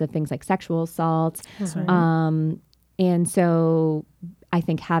histories of things like sexual assault. And so I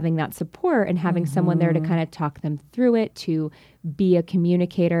think having that support and having someone there to kind of talk them through it, to be a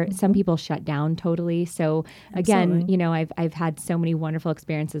communicator. Some people shut down totally. So again, I've had so many wonderful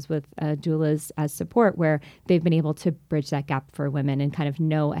experiences with doulas as support where they've been able to bridge that gap for women and kind of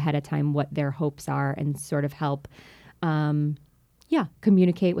know ahead of time what their hopes are and sort of help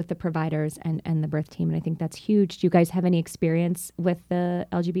communicate with the providers and the birth team. And I think that's huge. Do you guys have any experience with the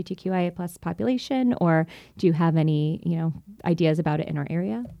LGBTQIA plus population, or do you have any, ideas about it in our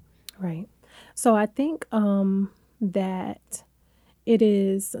area? Right. So I think that it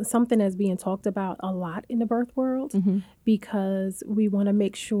is something that's being talked about a lot in the birth world because we want to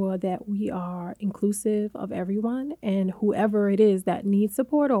make sure that we are inclusive of everyone, and whoever it is that needs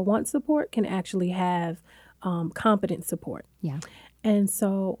support or wants support can actually have competent support. Yeah. And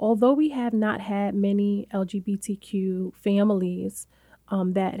so although we have not had many LGBTQ families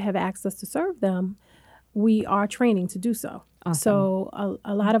that have asked us to serve them, we are training to do so. Awesome. So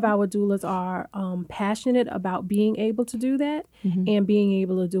a lot of our doulas are passionate about being able to do that and being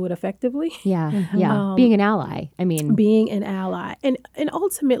able to do it effectively. Yeah, yeah. Being an ally. Being an ally. And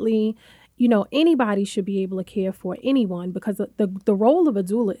ultimately, anybody should be able to care for anyone because the role of a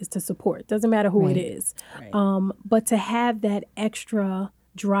doula is to support. Doesn't matter who it is. Right. But to have that extra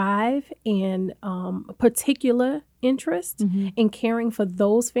drive and particular interest in caring for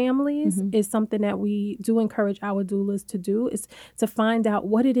those families is something that we do encourage our doulas to do, is to find out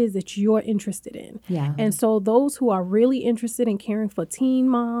what it is that you're interested in. Yeah. And so those who are really interested in caring for teen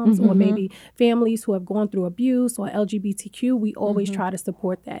moms or maybe families who have gone through abuse or LGBTQ, we always try to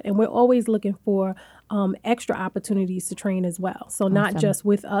support that. And we're always looking for extra opportunities to train as well. So not just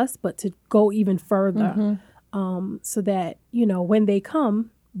with us, but to go even further so that, when they come,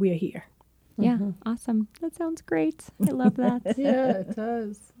 we're here. Yeah, awesome. That sounds great. I love that. Yeah, it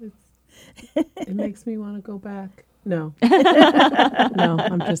does. It makes me want to go back. No. No,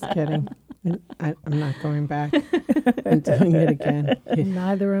 I'm just kidding. I'm not going back. I'm doing it again.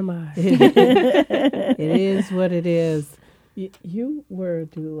 Neither am I. It is what it is. You were a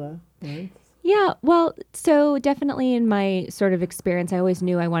doula once. Yeah, well, so definitely in my sort of experience, I always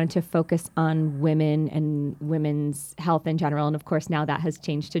knew I wanted to focus on women and women's health in general. And of course, now that has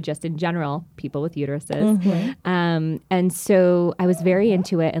changed to just in general, people with uteruses. And so I was very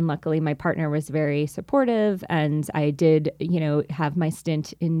into it. And luckily, my partner was very supportive. And I did, have my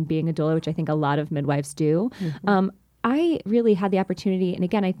stint in being a doula, which I think a lot of midwives do. I really had the opportunity, and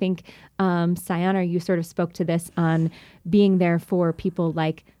again, I think, Sayana, you sort of spoke to this on being there for people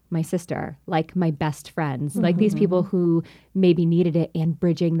like my sister, like my best friends, like these people who maybe needed it, and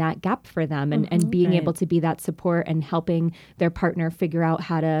bridging that gap for them, and being able to be that support and helping their partner figure out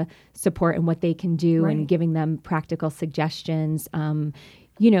how to support and what they can do, and giving them practical suggestions.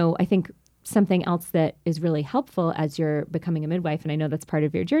 I think something else that is really helpful as you're becoming a midwife, and I know that's part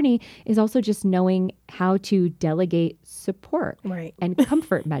of your journey, is also just knowing how to delegate support and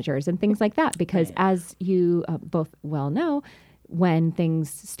comfort measures and things like that. Because as you both well know, when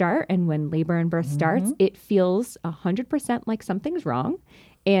things start and when labor and birth starts, it feels 100% like something's wrong.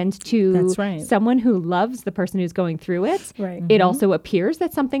 And to someone who loves the person who's going through it, it also appears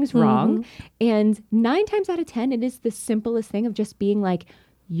that something's wrong. And 9 times out of 10, it is the simplest thing of just being like,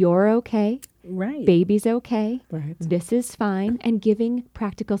 you're okay. Right. Baby's okay. Right. This is fine. And giving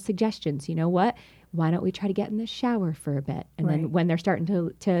practical suggestions. You know what? Why don't we try to get in the shower for a bit? And then when they're starting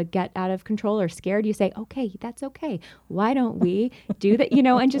to get out of control or scared, you say, okay, that's okay. Why don't we do that?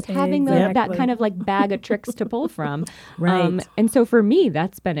 And just having that kind of like bag of tricks to pull from. And so for me,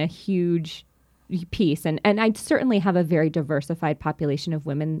 that's been a huge piece. And I certainly have a very diversified population of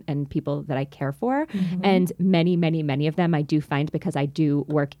women and people that I care for. And many, many, many of them I do find, because I do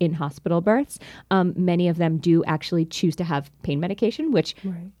work in hospital births, many of them do actually choose to have pain medication, which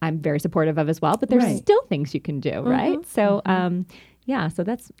I'm very supportive of as well. But there's still things you can do, right? So, so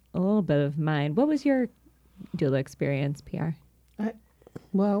that's a little bit of mine. What was your doula experience, PR?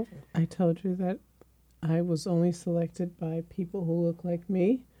 I told you that I was only selected by people who look like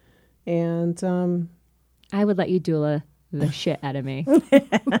me. And I would let you doula the shit out of me.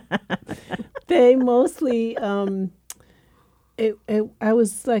 They mostly, I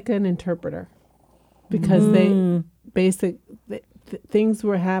was like an interpreter, because things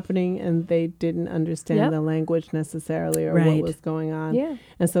were happening and they didn't understand the language necessarily, or what was going on. Yeah.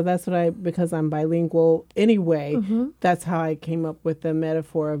 And so that's what because I'm bilingual anyway, that's how I came up with the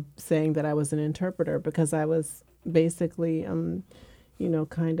metaphor of saying that I was an interpreter, because I was basically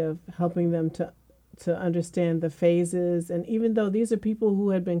kind of helping them to understand the phases. And even though these are people who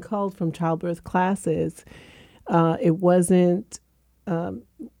had been culled from childbirth classes, it wasn't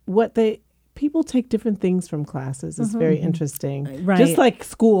people take different things from classes. It's very interesting. Right. Just like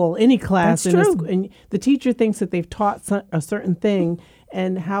school, any class. That's true. And the teacher thinks that they've taught a certain thing,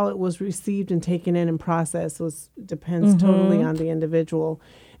 and how it was received and taken in and processed depends totally on the individual.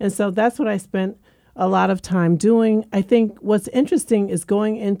 And so that's what I spent a lot of time doing. I think what's interesting is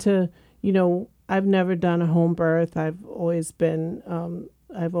going into, I've never done a home birth. I've always done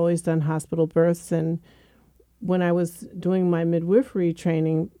hospital births. And when I was doing my midwifery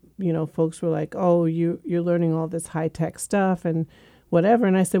training, folks were like, oh, you're learning all this high-tech stuff and whatever.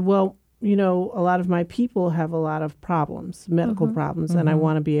 And I said, well, a lot of my people have a lot of problems, medical problems, and I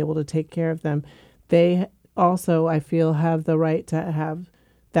want to be able to take care of them. They also, I feel, have the right to have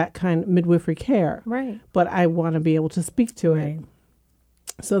that kind of midwifery care. Right. But I want to be able to speak to it.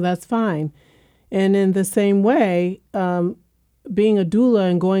 So that's fine. And in the same way, being a doula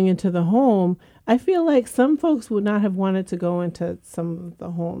and going into the home, I feel like some folks would not have wanted to go into some of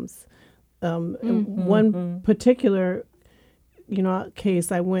the homes. In one particular,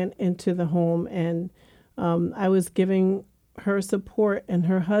 case, I went into the home and I was giving her support, and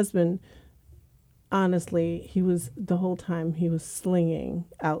her husband, honestly, the whole time he was slinging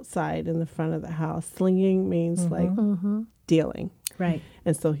outside in the front of the house. Slinging means dealing. Right.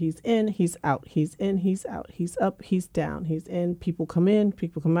 And so he's in, he's out, he's in, he's out, he's up, he's down, he's in, people come in,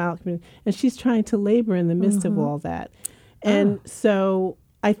 people come out. And she's trying to labor in the midst of all that. And so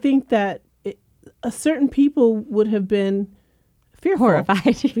I think that certain people would have been fearful.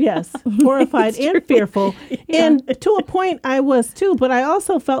 Horrified. Yes, horrified and fearful. Yeah. And to a point I was too, but I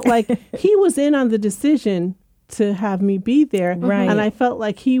also felt like he was in on the decision to have me be there. Right. And I felt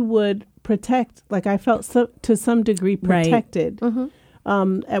like he would protect, like I felt to some degree protected. Right.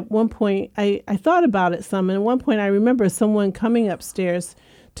 At one point, I thought about it some, and at one point I remember someone coming upstairs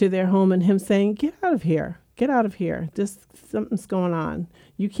to their home and him saying, get out of here, something's going on.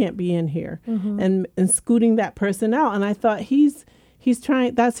 You can't be in here. And scooting that person out. And I thought he's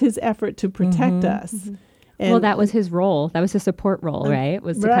trying, that's his effort to protect us. And, well, that was his role. That was his support role, right?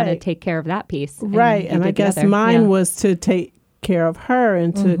 Was to kind of take care of that piece. Right. And I guess mine was to take care of her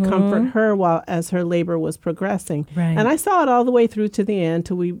and to comfort her as her labor was progressing. Right. And I saw it all the way through to the end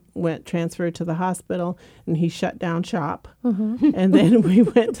till we went transferred to the hospital, and he shut down shop. And then we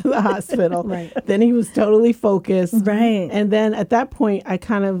went to the hospital. Right. Then he was totally focused. Right. And then at that point, I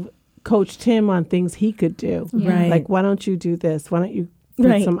kind of coached him on things he could do. Yeah. Right. Like, why don't you do this? Why don't you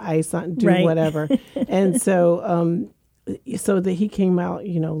put some ice on, do whatever. And so that he came out,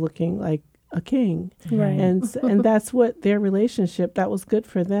 looking like a king. Right. And that's what their relationship, that was good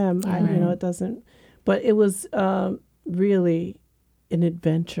for them. It doesn't, but it was really an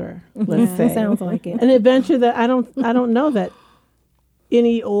adventure, let's say. Sounds like it. An adventure that I don't know that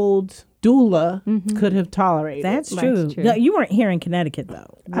any old doula could have tolerated. That's true. No, you weren't here in Connecticut,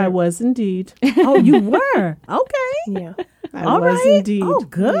 though. I was indeed. Oh, you were? Okay. Yeah. I was indeed. Oh,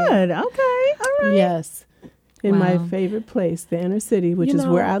 good. Yeah. Okay. All right. Yes. In my favorite place, the inner city, which is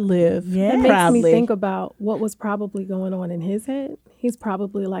where I live. Yeah. It proudly. makes me think about what was probably going on in his head. He's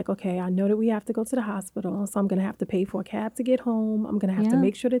probably like, okay, I know that we have to go to the hospital, so I'm going to have to pay for a cab to get home. I'm going to have to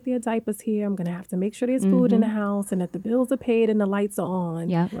make sure that there are diapers here. I'm going to have to make sure there's food in the house and that the bills are paid and the lights are on.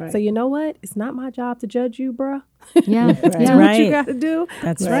 Yeah. Right. So you know what? It's not my job to judge you, bruh. Yeah. Do what you got to do.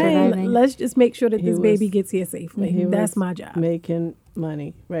 That's right. Let's just make sure that this baby gets here safely. That's my job. Making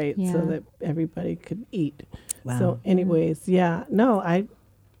money, right? Yeah. So that everybody could eat. Wow. So anyways,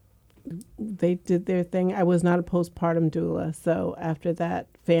 they did their thing. I was not a postpartum doula. So after that,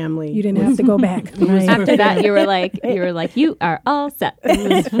 family. You didn't have to go back. After that, you were like, you are all set.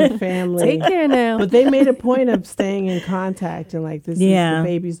 It was for family. Take care now. But they made a point of staying in contact and like, this is the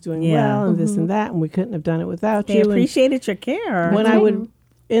baby's doing well and this and that. And we couldn't have done it without they you. They appreciated your care. When I would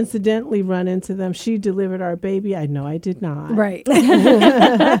incidentally run into them, she delivered our baby. I know I did not. Right.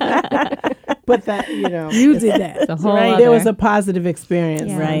 But that, you did that. The whole there was a positive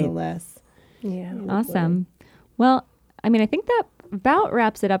experience nonetheless. Yeah. Awesome. Well, I mean, I think that about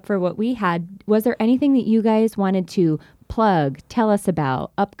wraps it up for what we had. Was there anything that you guys wanted to plug, tell us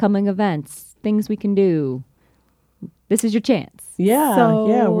about, upcoming events, things we can do? This is your chance. Yeah.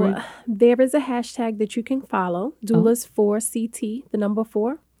 So there is a hashtag that you can follow, Doulas 4CT, the number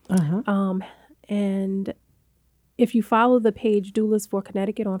 4. And if you follow the page Doulas for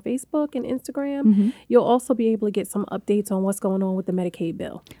Connecticut on Facebook and Instagram, you'll also be able to get some updates on what's going on with the Medicaid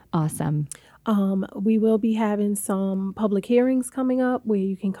bill. Awesome. We will be having some public hearings coming up where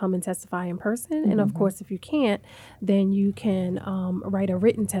you can come and testify in person. And of course, if you can't, then you can write a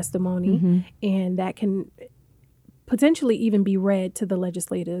written testimony and that can potentially even be read to the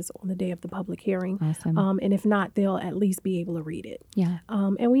legislators on the day of the public hearing. Awesome. And if not, they'll at least be able to read it. Yeah.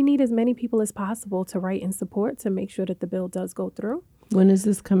 And we need as many people as possible to write in support to make sure that the bill does go through. When is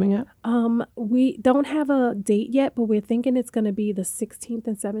this coming up? We don't have a date yet, but we're thinking it's going to be the 16th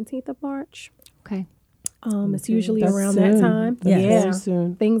and 17th of March. Okay. It's usually That's around soon. that time. That's very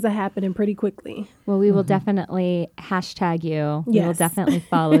soon. Things are happening pretty quickly. Well, we will definitely hashtag you. We will Yes. definitely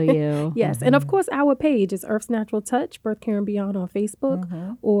follow you. Yes. And of course, our page is Earth's Natural Touch, Birth Care and Beyond on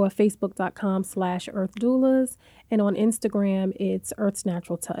Facebook or facebook.com/earthdoulas. And on Instagram, it's Earth's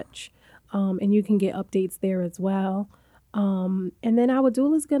Natural Touch. And you can get updates there as well. And then our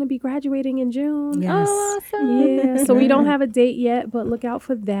doula is going to be graduating in June. Yes. Oh, awesome. Yeah. So we don't have a date yet, but look out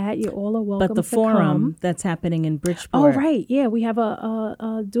for that. You all are welcome But the to forum come. that's happening in Bridgeport. Oh, right. Yeah, we have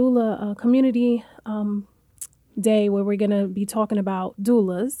a doula community day where we're going to be talking about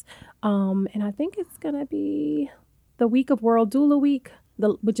doulas. And I think it's going to be the week of World Doula Week,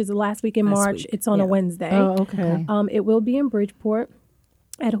 which is the last week in March. It's on a Wednesday. Oh, okay. It will be in Bridgeport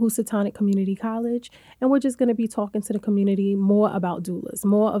at Housatonic Community College. And we're just going to be talking to the community more about doulas,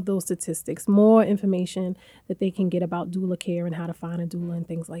 more of those statistics, more information that they can get about doula care and how to find a doula and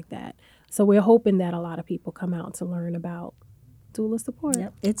things like that. So we're hoping that a lot of people come out to learn about doula support.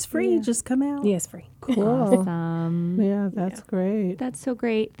 Yep. It's free. Just come out. Yeah, it's free. Cool. Awesome. Yeah, that's great. That's so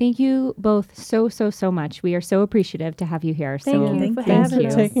great. Thank you both so much. We are so appreciative to have you here. Thank you for Thanks having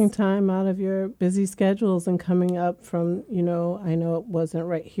for us. taking time out of your busy schedules and coming up from, I know it wasn't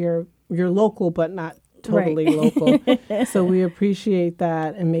right here. You're local, but not totally local. So we appreciate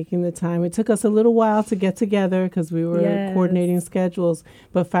that and making the time. It took us a little while to get together because we were coordinating schedules,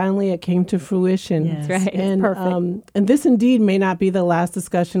 but finally it came to fruition. Yes. That's right. And, perfect. And this indeed may not be the last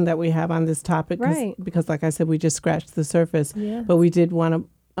discussion that we have on this topic Right. because like I said, we just scratched the surface, Yeah. but we did want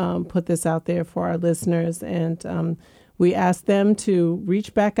to put this out there for our listeners. And we asked them to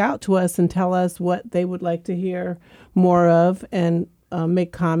reach back out to us and tell us what they would like to hear more of and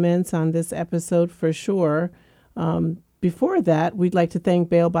make comments on this episode for sure. Before that, we'd like to thank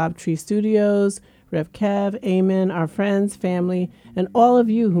Baobab Tree Studios, Rev Kev, Amen, our friends, family, and all of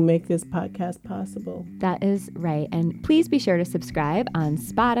you who make this podcast possible. That is right. And please be sure to subscribe on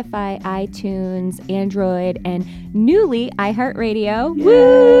Spotify, iTunes, Android, and newly iHeartRadio.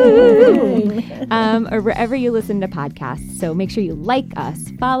 Woo! Or wherever you listen to podcasts. So make sure you like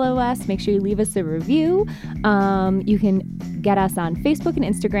us, follow us, make sure you leave us a review. You can Get us on Facebook and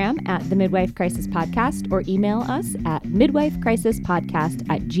Instagram at the Midwife Crisis Podcast or email us at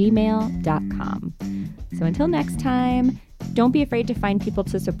midwifecrisispodcast@gmail.com. So until next time, don't be afraid to find people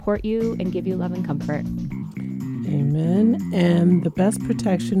to support you and give you love and comfort. Amen. And the best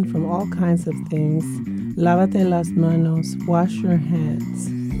protection from all kinds of things, lávate las manos, wash your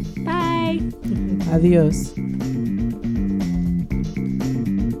hands. Bye. Adios.